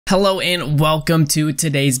Hello and welcome to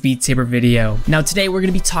today's Beat Saber video. Now today we're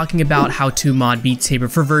going to be talking about how to mod Beat Saber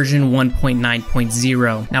for version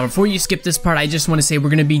 1.9.0. Now before you skip this part, I just want to say we're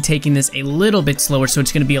going to be taking this a little bit slower, so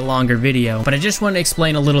it's going to be a longer video, but I just want to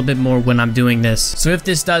explain a little bit more when I'm doing this. So if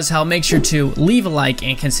this does help, make sure to leave a like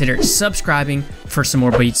and consider subscribing for some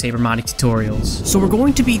more Beat Saber modding tutorials. So we're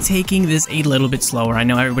going to be taking this a little bit slower. I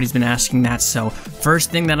know everybody's been asking that, so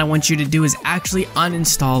first thing that I want you to do is actually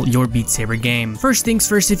uninstall your Beat Saber game. First things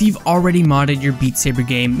first, if you've already modded your Beat Saber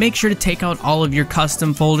game, make sure to take out all of your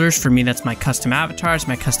custom folders. For me, that's my custom avatars,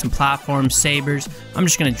 my custom platforms, sabers. I'm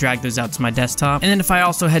just going to drag those out to my desktop. And then if I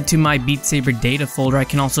also head to my Beat Saber data folder, I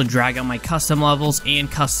can also drag out my custom levels and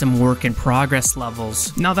custom work in progress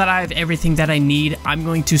levels. Now that I have everything that I need, I'm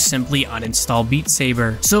going to simply uninstall Beat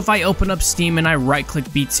Saber. So if I open up Steam and I right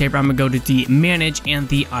click Beat Saber, I'm going to go to the manage and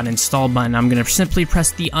the uninstall button. I'm going to simply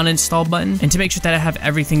press the uninstall button, and to make sure that I have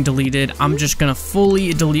everything deleted, I'm just going to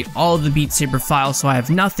fully delete all of the Beat Saber files, so I have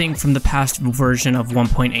nothing from the past version of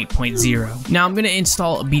 1.8.0. Now I'm going to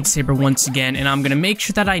install Beat Saber once again, and I'm going to make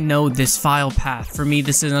sure that I know this file path. For me,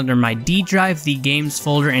 this is under my D drive, the games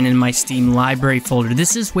folder, and in my Steam library folder.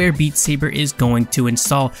 This is where Beat Saber is going to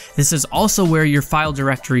install. This is also where your file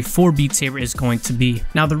directory for Beat Saber is going to be.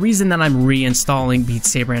 Now the reason that I'm reinstalling Beat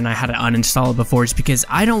Saber and I had to uninstall it before is because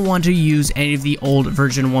I don't want to use any of the old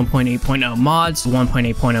version 1.8.0 mods,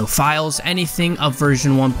 1.8.0 files, anything of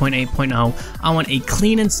version 1.8.0. I want a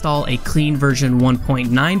clean install, a clean version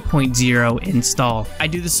 1.9.0 install. I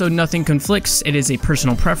do this so nothing conflicts. It is a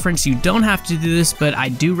personal preference. You don't have to do this, but I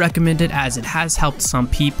do recommend it as it has helped some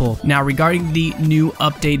people. Now regarding the new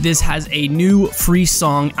update, this has a new free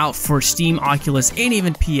song out for Steam, Oculus, and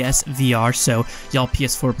even PS VR, so y'all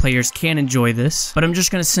PS4 players can enjoy this. But I'm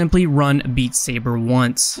just going to simply run Beat Saber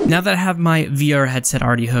once. Now that I have my VR headset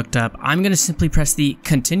already hooked up, I'm going to simply press the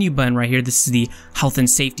continue button right here. This is the health and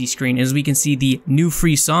safety screen. As we can see, the new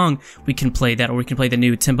free song, we can play that, or we can play the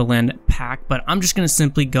new Timbaland pack, but I'm just going to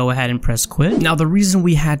simply go ahead and press quit. Now the reason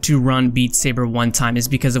we had to run Beat Saber one time is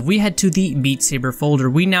because if we head to the Beat Saber folder,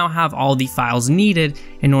 we now have all the files needed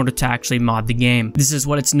in order to actually mod the game. This is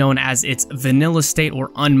what it's known as its vanilla state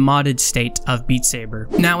or unmodded state of Beat Saber.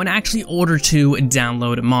 Now in actually order to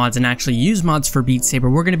download mods and actually use mods for Beat Saber,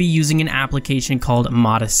 we're going to be using an application called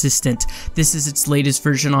Mod Assistant. This is its latest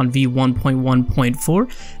version on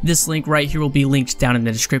v1.1.4. This link right here will be linked down in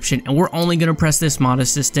the description, and we're only going to press this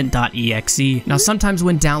modassistant.exe. Now sometimes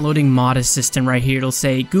when downloading Mod Assistant right here, it'll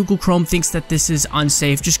say Google Chrome thinks that this is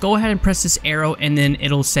unsafe. Just go ahead and press this arrow, and then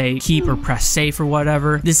it'll say keep or press safe or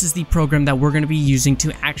whatever. This is the program that we're going to be using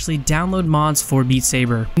to actually download mods for Beat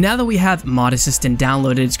Saber. Now that we have Mod Assistant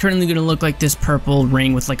downloaded, it's currently going to look like this purple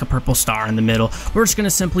ring with like a purple star in the middle. We're just going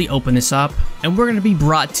to simply open this up, and we're going to be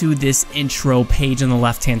brought to this intro page on the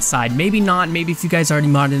left hand side. Maybe not, maybe if you guys already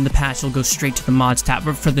modded in the past, you'll go straight to the mods tab,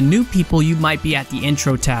 but for the new people, you might be at the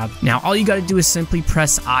intro tab. Now all you got to do is simply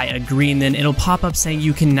press I agree, and then it'll pop up saying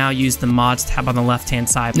you can now use the mods tab on the left hand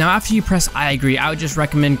side. Now after you press I agree, I would just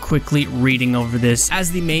recommend quickly reading over this,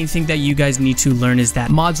 as the main thing that you guys need to learn is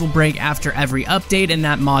that mods will break after every update, and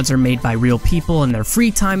that mods are made by real people in their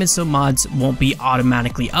free time, and so mods won't be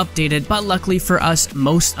automatically updated. But luckily for us,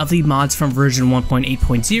 most of the mods from version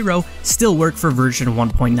 1.8.0 still work for version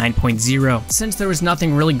 1.9.0. Since there was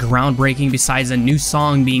nothing really groundbreaking besides a new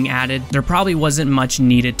song being added, there probably wasn't much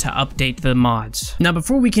needed to update the mods. Now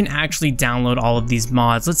before we can actually download all of these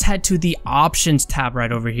mods, let's head to the options tab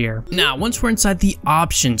right over here. Now once we're inside the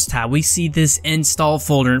options tab, we see this install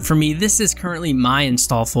folder, and for me this is currently my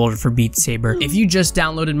install folder for Beat Saber. If you just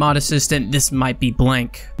downloaded Mod Assistant, this might be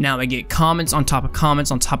blank. Now I get comments on top of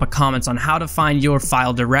comments on top of comments on how to find your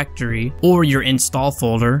file directory or your install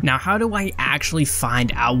folder. Now how do I actually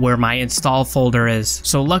find out where my install folder is?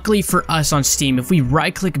 So luckily for us on Steam, if we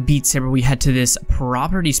right click Beat Saber, we head to this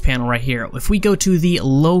properties panel right here. If we go to the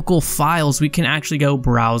local files, we can actually go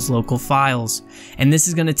browse local files, and this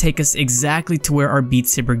is going to take us exactly to where our Beat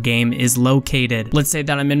Saber game is located. Let's say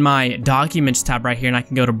that I'm in my documents tab right here, and I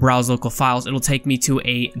can go to browse local files. It'll take me to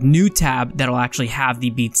a new tab that'll actually have the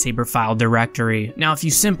Beat Saber file directory. Now if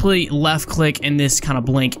you simply left click in this kind of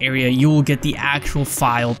blank area, you will get the actual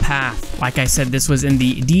file path. Like I said, this was in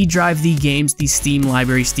the D drive, the games, the Steam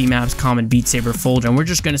library, Steam apps, common Beat Saber folder, and we're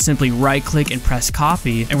just going to simply right click and press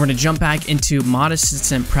copy, and we're going to jump back into Mod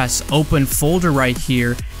Assistant, press open folder right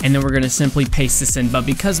here, and then we're going to simply paste this in. But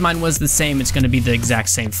because mine was the same, it's going to be the exact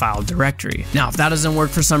same file directory. Now if that doesn't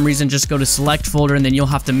work for some reason, just go to select folder, and then you'll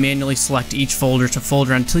have to manually select each folder to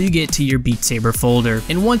folder until you get it to your Beat Saber folder.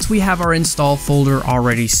 And once we have our install folder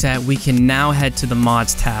already set, we can now head to the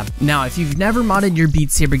mods tab. Now, if you've never modded your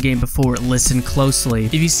Beat Saber game before, listen closely.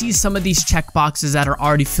 If you see some of these checkboxes that are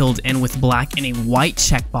already filled in with black and a white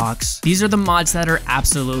checkbox, these are the mods that are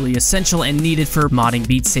absolutely essential and needed for modding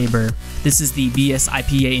Beat Saber. This is the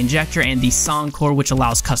BSIPA injector and the song core, which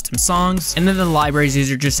allows custom songs, and then the libraries.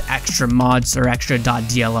 These are just extra mods or extra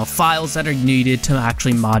 .dll files that are needed to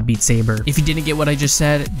actually mod Beat Saber. If you didn't get what I just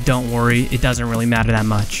said, don't worry, it doesn't really matter that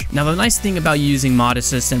much. Now, the nice thing about using Mod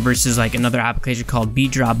Assistant versus like another application called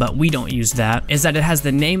BeatDrop, but we don't use that, is that it has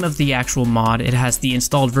the name of the actual mod, it has the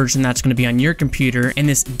installed version that's going to be on your computer, and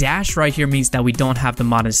this dash right here means that we don't have the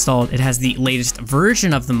mod installed. It has the latest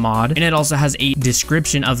version of the mod, and it also has a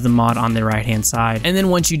description of the mod on the right hand side. And then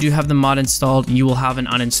once you do have the mod installed, you will have an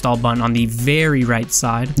uninstall button on the very right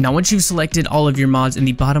side. Now, once you've selected all of your mods, in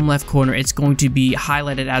the bottom left corner, it's going to be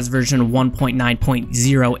highlighted as version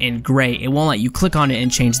 1.9.0 in gray. It won't let you click on it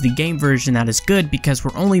and change the game version. That is good because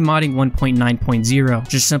we're only modding 1.9.0.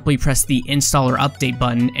 Just simply press the install or update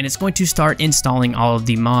button and it's going to start installing all of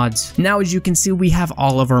the mods. Now, as you can see, we have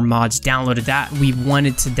all of our mods downloaded that we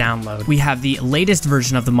wanted to download. We have the latest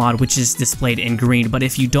version of the mod, which is displayed in green, but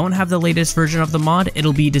if you don't have the latest version of the mod,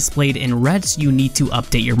 it'll be displayed in red, so you need to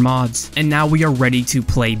update your mods. And now we are ready to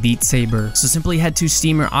play Beat Saber. So simply head to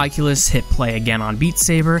Steam or Oculus, hit play again on Beat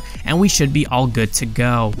Saber, and we should be all good to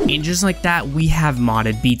go. And just like that, we have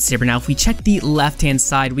modded Beat Saber. Now, if we check the left-hand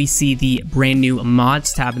side, we see the brand new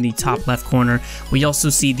mods tab in the top left corner. We also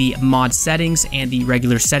see the mod settings and the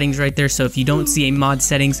regular settings right there. So if you don't see a mod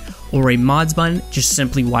settings or a mods button, just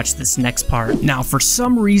simply watch this next part. Now, for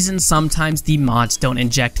some reason, sometimes the mods don't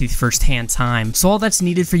inject the first-hand time. So all that's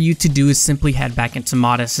needed for you to do is simply head back into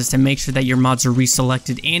Mod Assist and make sure that your mods are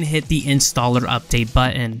reselected and hit the install or update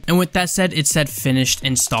button. And with that said, it said finished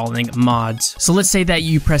installing mods. So let's say that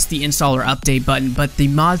you press the install or update button, but the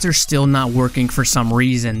mods are still not working for some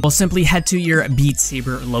reason. Well, simply head to your Beat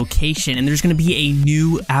Saber location and there's going to be a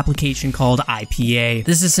new application called IPA.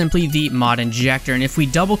 This is simply the mod injector, and if we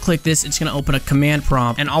double click this, it's going to open a command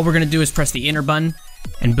prompt, and all we're going to do is press the enter button.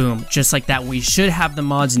 And boom, just like that, we should have the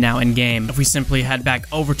mods now in game. If we simply head back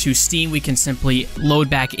over to Steam, we can simply load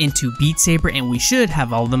back into Beat Saber and we should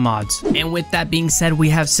have all the mods. And with that being said, we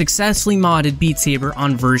have successfully modded Beat Saber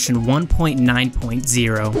on version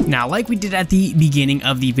 1.9.0. Now, like we did at the beginning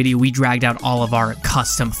of the video, we dragged out all of our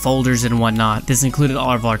custom folders and whatnot. This included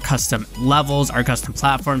all of our custom levels, our custom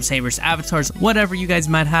platforms, sabers, avatars, whatever you guys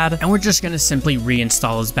might have. And we're just going to simply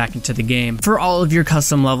reinstall those back into the game. For all of your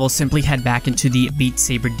custom levels, simply head back into the Beat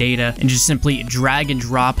Saber data and just simply drag and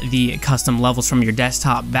drop the custom levels from your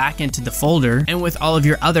desktop back into the folder, and with all of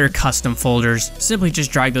your other custom folders, simply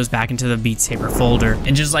just drag those back into the Beat Saber folder.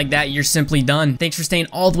 And just like that, you're simply done. Thanks for staying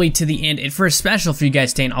all the way to the end, and for a special for you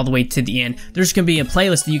guys staying all the way to the end, there's gonna be a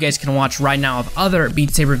playlist that you guys can watch right now of other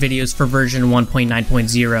Beat Saber videos for version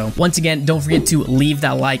 1.9.0. Once again, don't forget to leave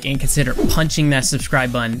that like and consider punching that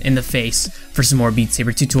subscribe button in the face for some more Beat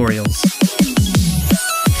Saber tutorials.